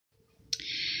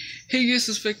Hey guys,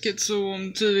 it's Fat Kid. So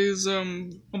today's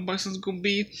unboxing is gonna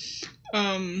be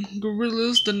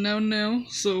Gorillaz the Now Now.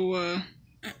 So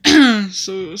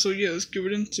so yeah, let's get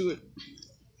right into it.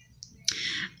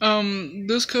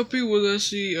 This copy was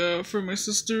actually for my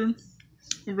sister,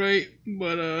 right?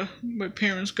 But my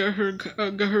parents got her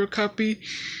a copy.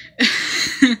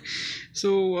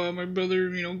 So my brother,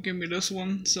 gave me this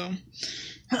one. So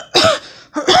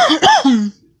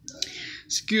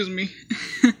excuse me.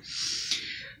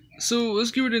 So let's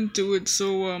get right into it.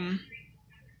 So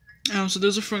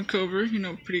there's a front cover,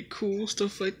 pretty cool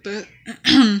stuff like that.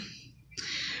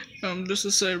 There's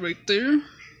a side right there.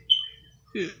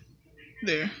 Yeah,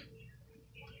 there.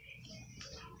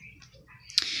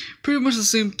 Pretty much the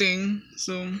same thing.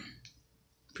 So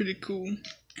pretty cool.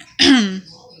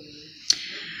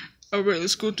 All right,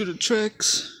 let's go through the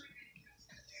tracks.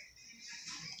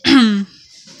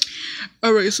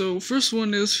 All right, so first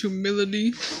one is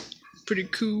Humility. Pretty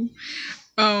cool.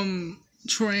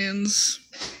 Trans.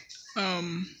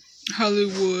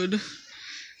 Hollywood.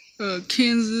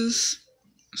 Kansas.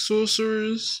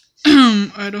 Sorcerers.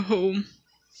 Idaho.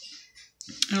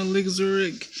 Lake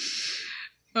Zurich.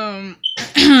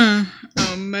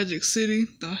 Magic City.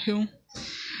 The Hill.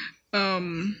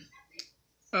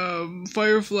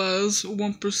 Fireflies.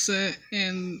 1%.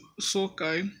 And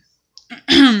Soulkai.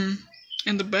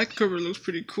 And the back cover looks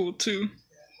pretty cool too.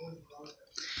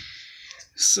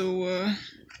 So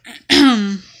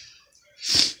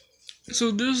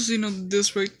so there's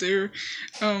this right there.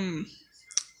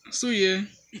 So yeah.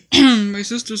 My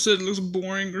sister said it looks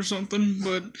boring or something,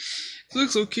 but it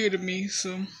looks okay to me,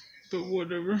 so but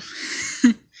whatever.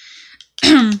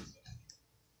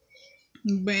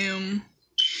 Bam.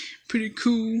 Pretty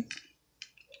cool.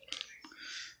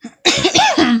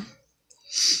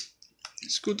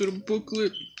 Let's go to the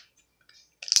booklet.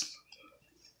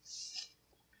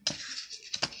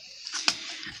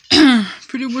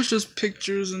 Pretty much just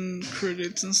pictures and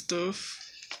credits and stuff.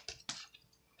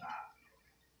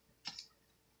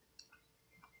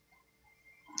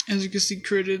 As you can see,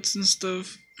 credits and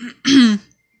stuff.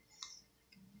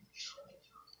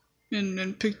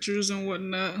 and pictures and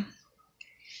whatnot.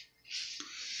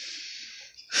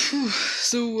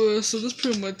 So that's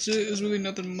pretty much it. There's really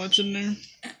nothing much in there.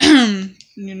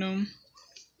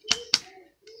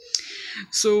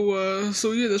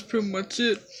 So yeah, that's pretty much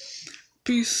it.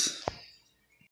 Peace.